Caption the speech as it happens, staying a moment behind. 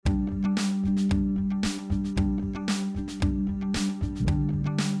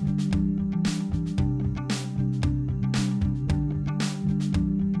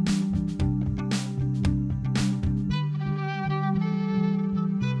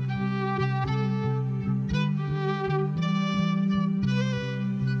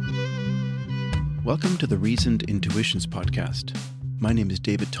Welcome to the Reasoned Intuitions podcast. My name is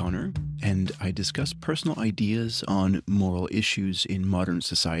David Tonner, and I discuss personal ideas on moral issues in modern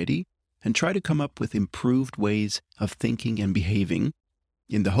society and try to come up with improved ways of thinking and behaving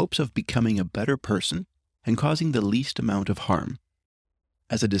in the hopes of becoming a better person and causing the least amount of harm.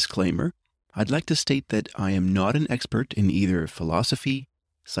 As a disclaimer, I'd like to state that I am not an expert in either philosophy,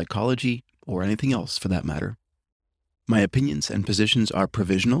 psychology, or anything else for that matter. My opinions and positions are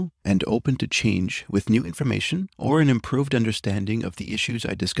provisional and open to change with new information or an improved understanding of the issues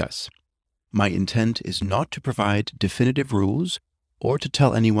I discuss. My intent is not to provide definitive rules or to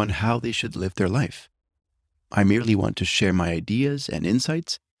tell anyone how they should live their life. I merely want to share my ideas and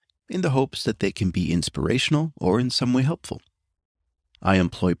insights in the hopes that they can be inspirational or in some way helpful. I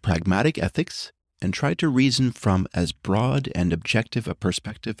employ pragmatic ethics and try to reason from as broad and objective a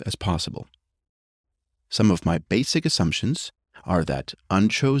perspective as possible. Some of my basic assumptions are that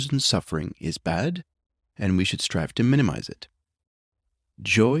unchosen suffering is bad, and we should strive to minimize it.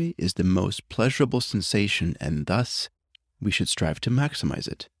 Joy is the most pleasurable sensation, and thus we should strive to maximize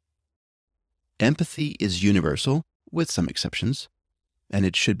it. Empathy is universal, with some exceptions, and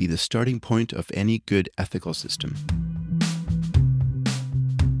it should be the starting point of any good ethical system.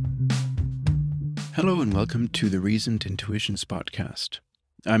 Hello and welcome to the Reasoned Intuitions podcast.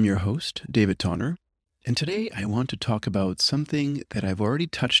 I'm your host, David Tonner. And today I want to talk about something that I've already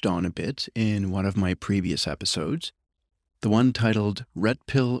touched on a bit in one of my previous episodes, the one titled Red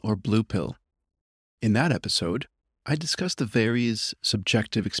Pill or Blue Pill. In that episode, I discussed the various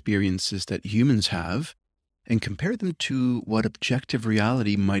subjective experiences that humans have and compare them to what objective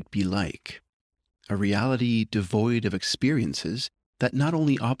reality might be like. A reality devoid of experiences that not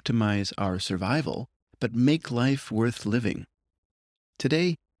only optimize our survival, but make life worth living.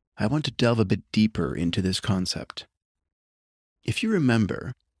 Today, I want to delve a bit deeper into this concept. If you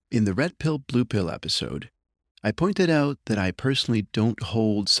remember, in the Red Pill, Blue Pill episode, I pointed out that I personally don't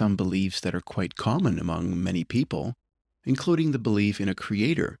hold some beliefs that are quite common among many people, including the belief in a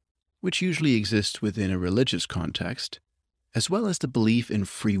creator, which usually exists within a religious context, as well as the belief in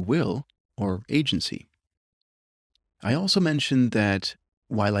free will or agency. I also mentioned that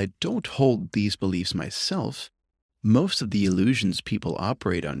while I don't hold these beliefs myself, most of the illusions people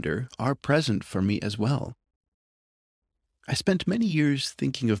operate under are present for me as well. I spent many years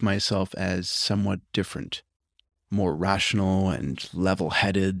thinking of myself as somewhat different, more rational and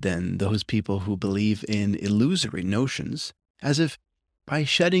level-headed than those people who believe in illusory notions, as if by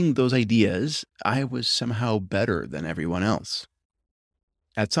shedding those ideas, I was somehow better than everyone else.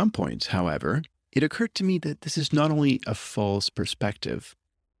 At some point, however, it occurred to me that this is not only a false perspective,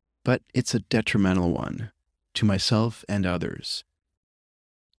 but it's a detrimental one to myself and others.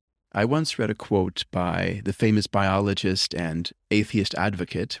 I once read a quote by the famous biologist and atheist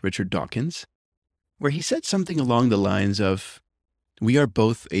advocate Richard Dawkins, where he said something along the lines of, "We are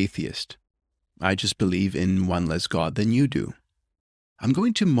both atheist. I just believe in one less God than you do." I'm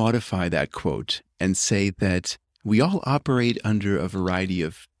going to modify that quote and say that we all operate under a variety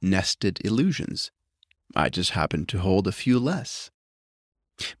of nested illusions. I just happen to hold a few less.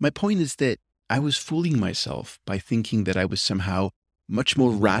 My point is that I was fooling myself by thinking that I was somehow much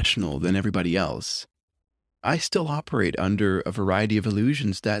more rational than everybody else. I still operate under a variety of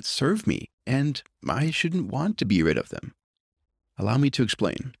illusions that serve me, and I shouldn't want to be rid of them. Allow me to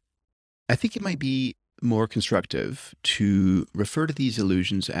explain. I think it might be more constructive to refer to these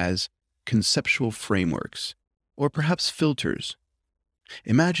illusions as conceptual frameworks, or perhaps filters.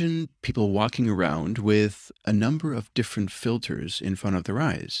 Imagine people walking around with a number of different filters in front of their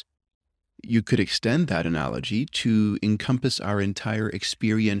eyes. You could extend that analogy to encompass our entire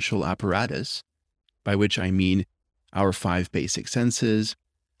experiential apparatus, by which I mean our 5 basic senses,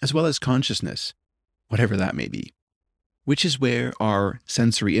 as well as consciousness, whatever that may be, which is where our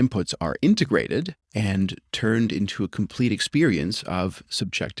sensory inputs are integrated and turned into a complete experience of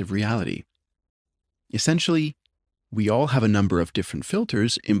subjective reality. Essentially, we all have a number of different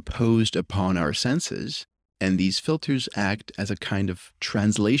filters imposed upon our senses, and these filters act as a kind of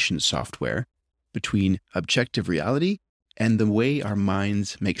translation software between objective reality and the way our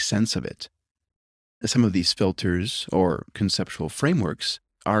minds make sense of it. Some of these filters, or conceptual frameworks,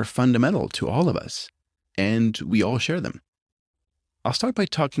 are fundamental to all of us, and we all share them. I'll start by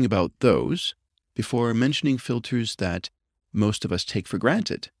talking about those before mentioning filters that most of us take for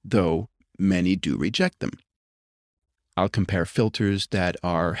granted, though many do reject them. I'll compare filters that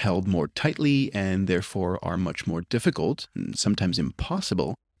are held more tightly and therefore are much more difficult, and sometimes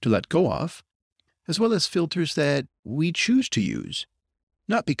impossible, to let go of, as well as filters that we choose to use,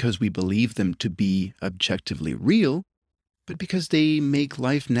 not because we believe them to be objectively real, but because they make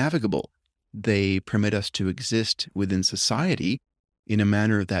life navigable, They permit us to exist within society in a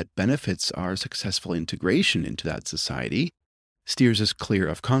manner that benefits our successful integration into that society, steers us clear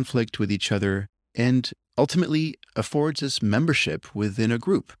of conflict with each other, and ultimately affords us membership within a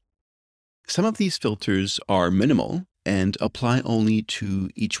group. Some of these filters are minimal and apply only to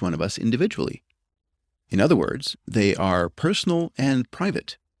each one of us individually. In other words, they are personal and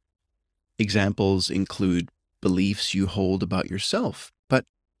private. Examples include beliefs you hold about yourself, but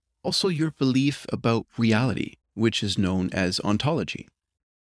also your belief about reality, which is known as ontology.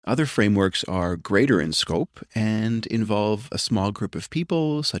 Other frameworks are greater in scope and involve a small group of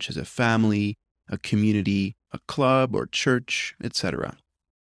people, such as a family, a community, a club or church, etc.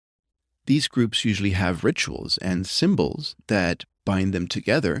 These groups usually have rituals and symbols that bind them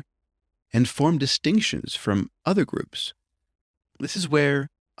together and form distinctions from other groups. This is where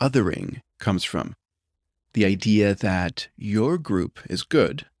othering comes from. The idea that your group is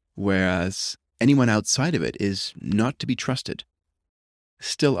good, whereas anyone outside of it is not to be trusted.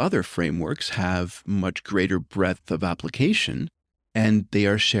 Still, other frameworks have much greater breadth of application, and they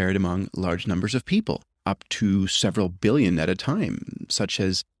are shared among large numbers of people, up to several billion at a time, such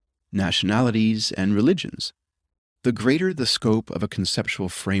as nationalities and religions. The greater the scope of a conceptual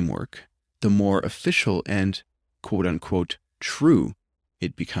framework, the more official and quote-unquote true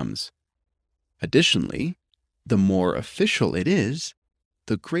it becomes. Additionally, the more official it is,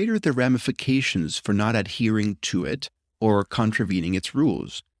 the greater the ramifications for not adhering to it or contravening its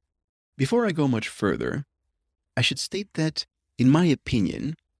rules. Before I go much further, I should state that, in my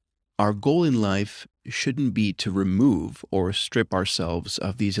opinion, our goal in life shouldn't be to remove or strip ourselves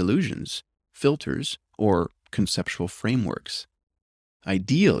of these illusions, filters, or conceptual frameworks.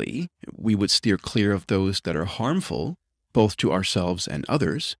 Ideally, we would steer clear of those that are harmful, both to ourselves and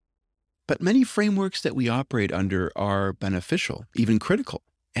others, but many frameworks that we operate under are beneficial, even critical.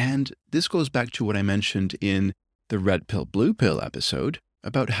 And this goes back to what I mentioned in the Red Pill, Blue Pill episode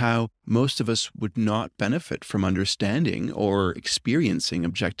about how most of us would not benefit from understanding or experiencing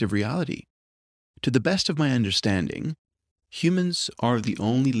objective reality. To the best of my understanding, humans are the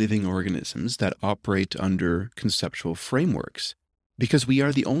only living organisms that operate under conceptual frameworks, because we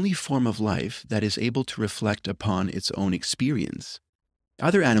are the only form of life that is able to reflect upon its own experience.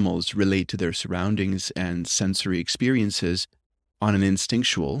 Other animals relate to their surroundings and sensory experiences on an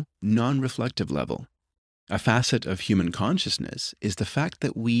instinctual, non-reflective level. A facet of human consciousness is the fact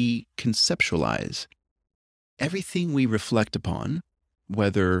that we conceptualize. Everything we reflect upon,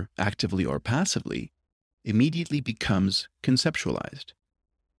 whether actively or passively, immediately becomes conceptualized.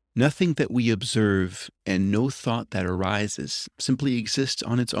 Nothing that we observe and no thought that arises simply exists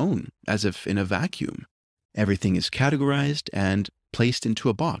on its own, as if in a vacuum. Everything is categorized and placed into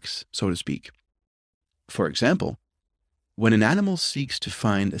a box, so to speak. For example, when an animal seeks to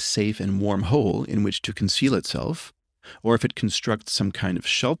find a safe and warm hole in which to conceal itself, or if it constructs some kind of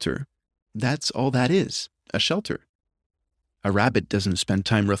shelter, that's all that is, a shelter. A rabbit doesn't spend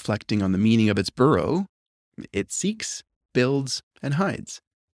time reflecting on the meaning of its burrow. It seeks, builds, and hides.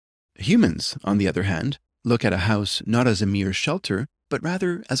 Humans, on the other hand, look at a house not as a mere shelter, but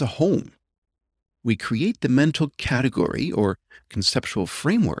rather as a home. We create the mental category or conceptual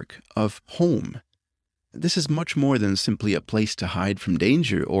framework of home. This is much more than simply a place to hide from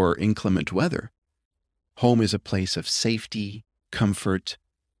danger or inclement weather. Home is a place of safety, comfort.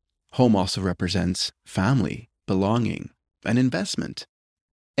 Home also represents family, belonging, and investment.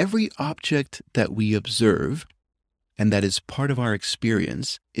 Every object that we observe and that is part of our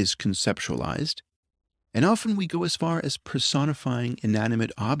experience is conceptualized, and often we go as far as personifying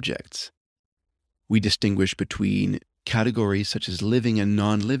inanimate objects. We distinguish between categories such as living and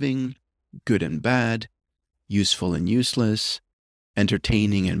non-living, good and bad, useful and useless,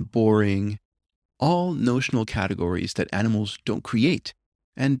 entertaining and boring, all notional categories that animals don't create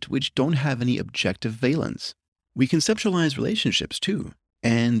and which don't have any objective valence. We conceptualize relationships too,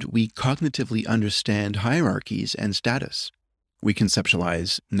 and we cognitively understand hierarchies and status. We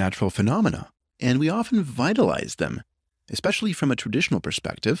conceptualize natural phenomena, and we often vitalize them, especially from a traditional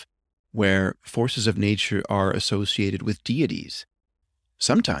perspective, where forces of nature are associated with deities.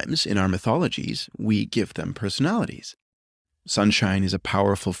 Sometimes, in our mythologies, we give them personalities. Sunshine is a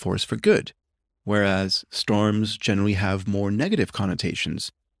powerful force for good, whereas storms generally have more negative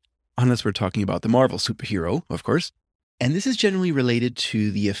connotations, unless we're talking about the Marvel superhero, of course. And this is generally related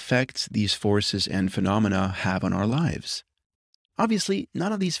to the effects these forces and phenomena have on our lives. Obviously,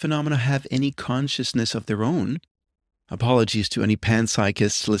 none of these phenomena have any consciousness of their own. Apologies to any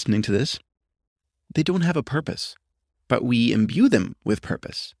panpsychists listening to this. They don't have a purpose, but we imbue them with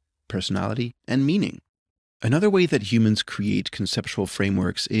purpose, personality, and meaning. Another way that humans create conceptual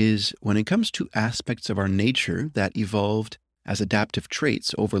frameworks is when it comes to aspects of our nature that evolved as adaptive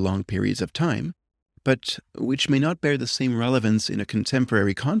traits over long periods of time, but which may not bear the same relevance in a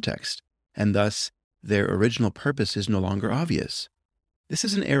contemporary context, and thus their original purpose is no longer obvious. This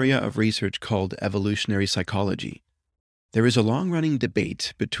is an area of research called evolutionary psychology. There is a long-running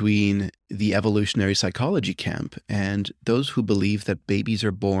debate between the evolutionary psychology camp and those who believe that babies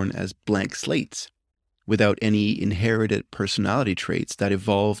are born as blank slates, without any inherited personality traits that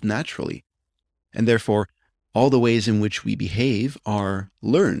evolved naturally, and therefore all the ways in which we behave are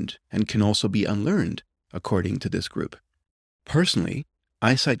learned and can also be unlearned, according to this group. Personally,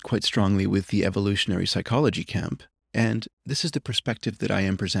 I side quite strongly with the evolutionary psychology camp, and this is the perspective that I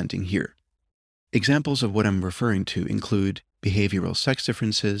am presenting here. Examples of what I'm referring to include behavioral sex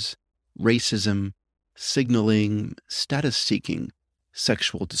differences, racism, signaling, status seeking,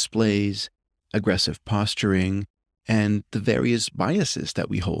 sexual displays, aggressive posturing, and the various biases that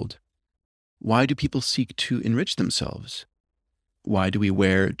we hold. Why do people seek to enrich themselves? Why do we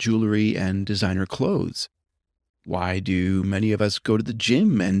wear jewelry and designer clothes? Why do many of us go to the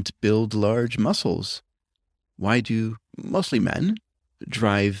gym and build large muscles? Why do mostly men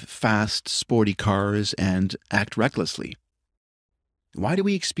drive fast, sporty cars and act recklessly? Why do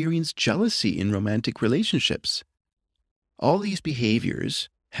we experience jealousy in romantic relationships? All these behaviors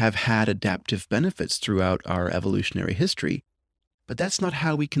have had adaptive benefits throughout our evolutionary history, but that's not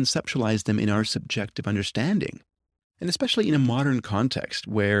how we conceptualize them in our subjective understanding, and especially in a modern context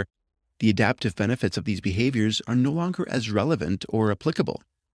where the adaptive benefits of these behaviors are no longer as relevant or applicable.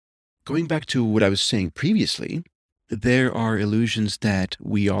 Going back to what I was saying previously, there are illusions that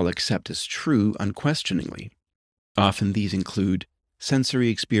we all accept as true unquestioningly. Often these include sensory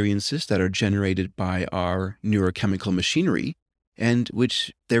experiences that are generated by our neurochemical machinery and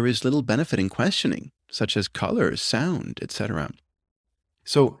which there is little benefit in questioning, such as color, sound, etc.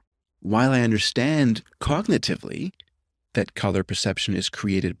 So, while I understand cognitively that color perception is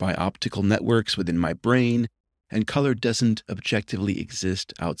created by optical networks within my brain, and color doesn't objectively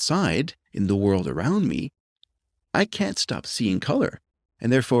exist outside in the world around me, I can't stop seeing color,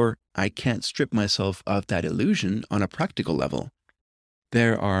 and therefore I can't strip myself of that illusion on a practical level.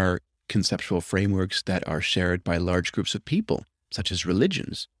 There are conceptual frameworks that are shared by large groups of people, such as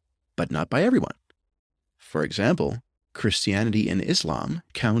religions, but not by everyone. For example, Christianity and Islam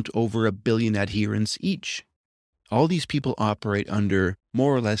count over 1 billion adherents each. All these people operate under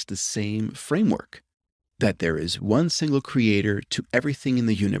more or less the same framework, that there is one single creator to everything in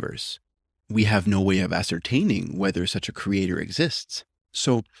the universe. We have no way of ascertaining whether such a creator exists.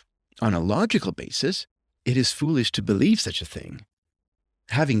 So, on a logical basis, it is foolish to believe such a thing.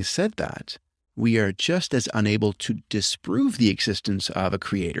 Having said that, we are just as unable to disprove the existence of a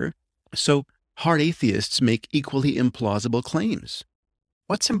creator, so hard atheists make equally implausible claims.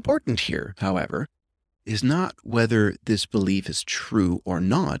 What's important here, however, is not whether this belief is true or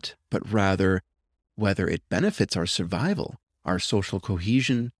not, but rather whether it benefits our survival, our social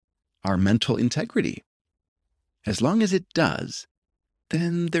cohesion, our mental integrity. As long as it does,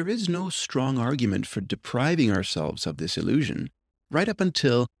 then there is no strong argument for depriving ourselves of this illusion, right up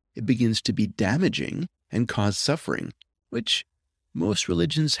until it begins to be damaging and cause suffering, which most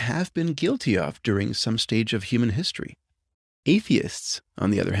religions have been guilty of during some stage of human history. Atheists,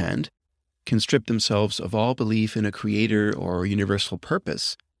 on the other hand, can strip themselves of all belief in a creator or universal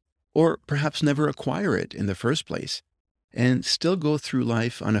purpose, or perhaps never acquire it in the first place, and still go through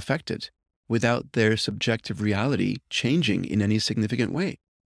life unaffected, without their subjective reality changing in any significant way.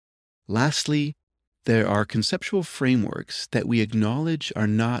 Lastly, there are conceptual frameworks that we acknowledge are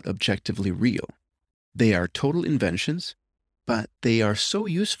not objectively real. They are total inventions, but they are so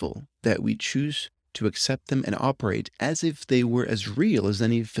useful that we choose to accept them and operate as if they were as real as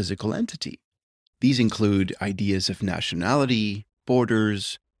any physical entity. These include ideas of nationality,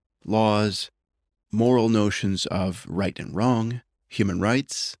 borders, laws, moral notions of right and wrong, human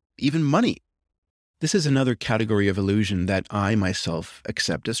rights, even money. This is another category of illusion that I myself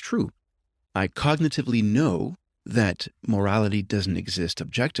accept as true. I cognitively know that morality doesn't exist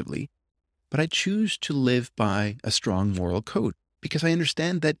objectively, but I choose to live by a strong moral code because I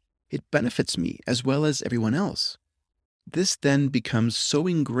understand that it benefits me as well as everyone else. This then becomes so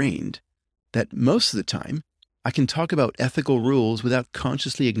ingrained that most of the time I can talk about ethical rules without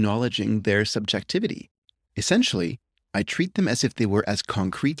consciously acknowledging their subjectivity. Essentially, I treat them as if they were as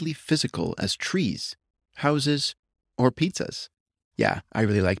concretely physical as trees, houses, or pizzas. Yeah, I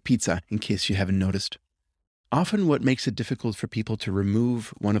really like pizza, in case you haven't noticed. Often what makes it difficult for people to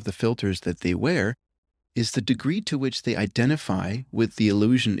remove one of the filters that they wear is the degree to which they identify with the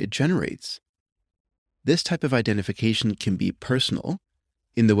illusion it generates. This type of identification can be personal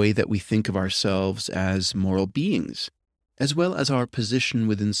in the way that we think of ourselves as moral beings, as well as our position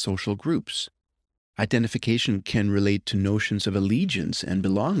within social groups. Identification can relate to notions of allegiance and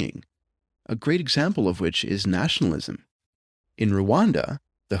belonging, a great example of which is nationalism. In Rwanda,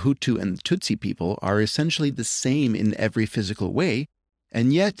 the Hutu and the Tutsi people are essentially the same in every physical way,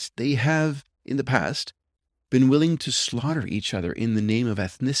 and yet they have, in the past, been willing to slaughter each other in the name of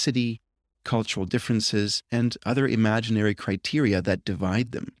ethnicity, cultural differences, and other imaginary criteria that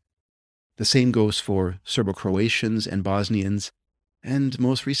divide them. The same goes for Serbo-Croatians and Bosnians, and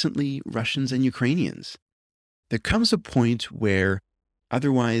most recently, Russians and Ukrainians. There comes a point where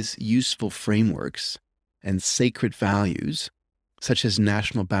otherwise useful frameworks and sacred values, such as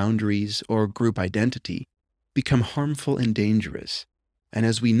national boundaries or group identity, become harmful and dangerous. And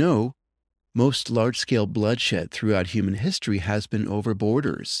as we know, most large-scale bloodshed throughout human history has been over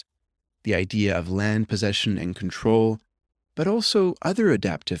borders, the idea of land possession and control, but also other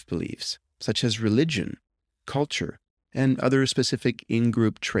adaptive beliefs, such as religion, culture, and other specific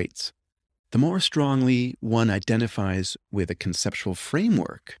in-group traits. The more strongly one identifies with a conceptual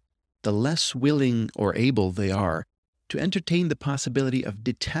framework, the less willing or able they are to entertain the possibility of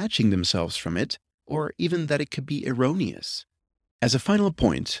detaching themselves from it, or even that it could be erroneous. As a final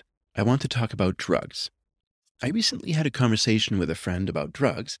point, I want to talk about drugs. I recently had a conversation with a friend about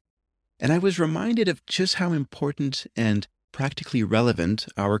drugs, and I was reminded of just how important and practically relevant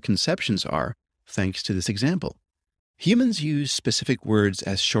our conceptions are, thanks to this example. Humans use specific words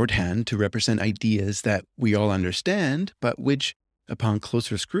as shorthand to represent ideas that we all understand, but which, upon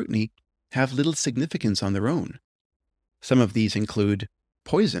closer scrutiny, have little significance on their own. Some of these include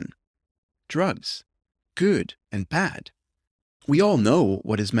poison, drugs, good and bad. We all know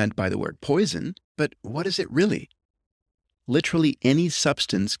what is meant by the word poison, but what is it really? Literally any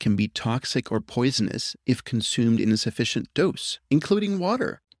substance can be toxic or poisonous if consumed in a sufficient dose, including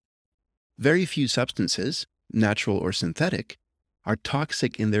water. Very few substances, natural or synthetic, are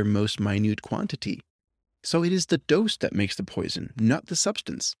toxic in their most minute quantity. So it is the dose that makes the poison, not the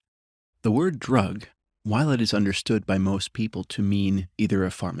substance. The word drug, while it is understood by most people to mean either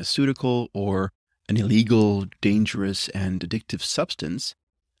a pharmaceutical or an illegal, dangerous, and addictive substance,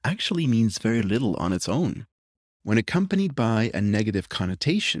 actually means very little on its own. When accompanied by a negative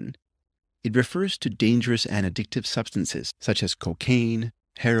connotation, it refers to dangerous and addictive substances such as cocaine,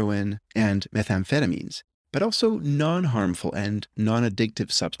 heroin, and methamphetamines, but also non-harmful and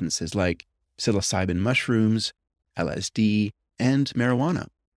non-addictive substances like psilocybin mushrooms, LSD, and marijuana.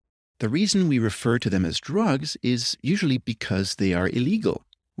 The reason we refer to them as drugs is usually because they are illegal,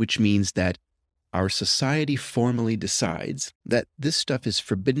 which means that our society formally decides that this stuff is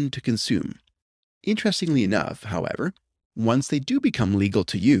forbidden to consume. Interestingly enough, however, once they do become legal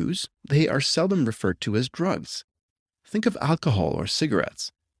to use, they are seldom referred to as drugs. Think of alcohol or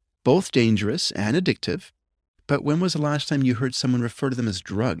cigarettes, both dangerous and addictive, but when was the last time you heard someone refer to them as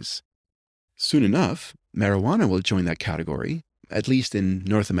drugs? Soon enough, marijuana will join that category, at least in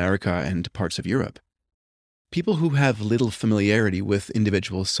North America and parts of Europe. People who have little familiarity with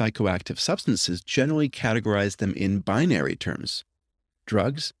individual psychoactive substances generally categorize them in binary terms,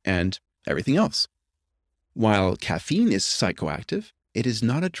 drugs and everything else. While caffeine is psychoactive, it is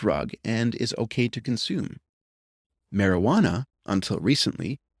not a drug and is okay to consume. Marijuana, until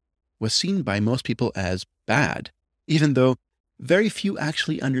recently, was seen by most people as bad, even though very few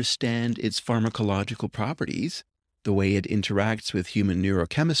actually understand its pharmacological properties, the way it interacts with human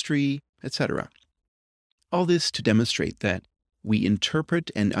neurochemistry, etc. All this to demonstrate that we interpret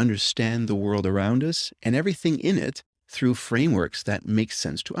and understand the world around us and everything in it through frameworks that make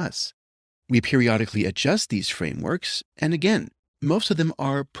sense to us. We periodically adjust these frameworks, and again, most of them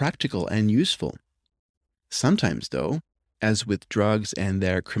are practical and useful. Sometimes, though, as with drugs and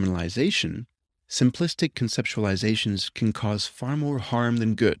their criminalization, simplistic conceptualizations can cause far more harm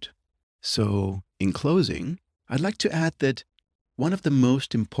than good. So, in closing, I'd like to add that one of the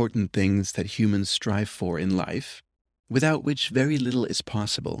most important things that humans strive for in life, without which very little is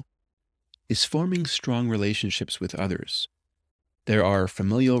possible, is forming strong relationships with others. There are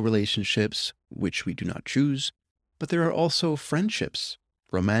familial relationships, which we do not choose, but there are also friendships,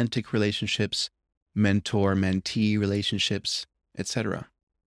 romantic relationships, mentor-mentee relationships, etc.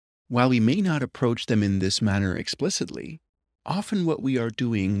 While we may not approach them in this manner explicitly, often what we are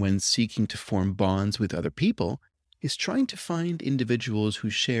doing when seeking to form bonds with other people is trying to find individuals who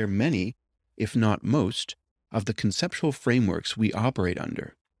share many, if not most, of the conceptual frameworks we operate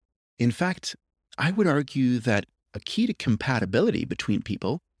under. In fact, I would argue that a key to compatibility between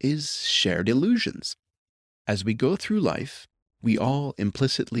people is shared illusions. As we go through life, we all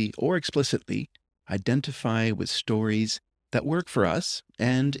implicitly or explicitly identify with stories that work for us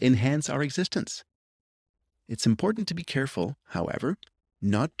and enhance our existence. It's important to be careful, however,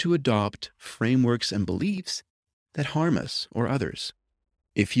 not to adopt frameworks and beliefs that harm us or others.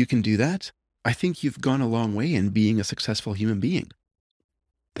 If you can do that, I think you've gone a long way in being a successful human being.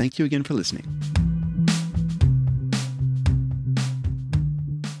 Thank you again for listening.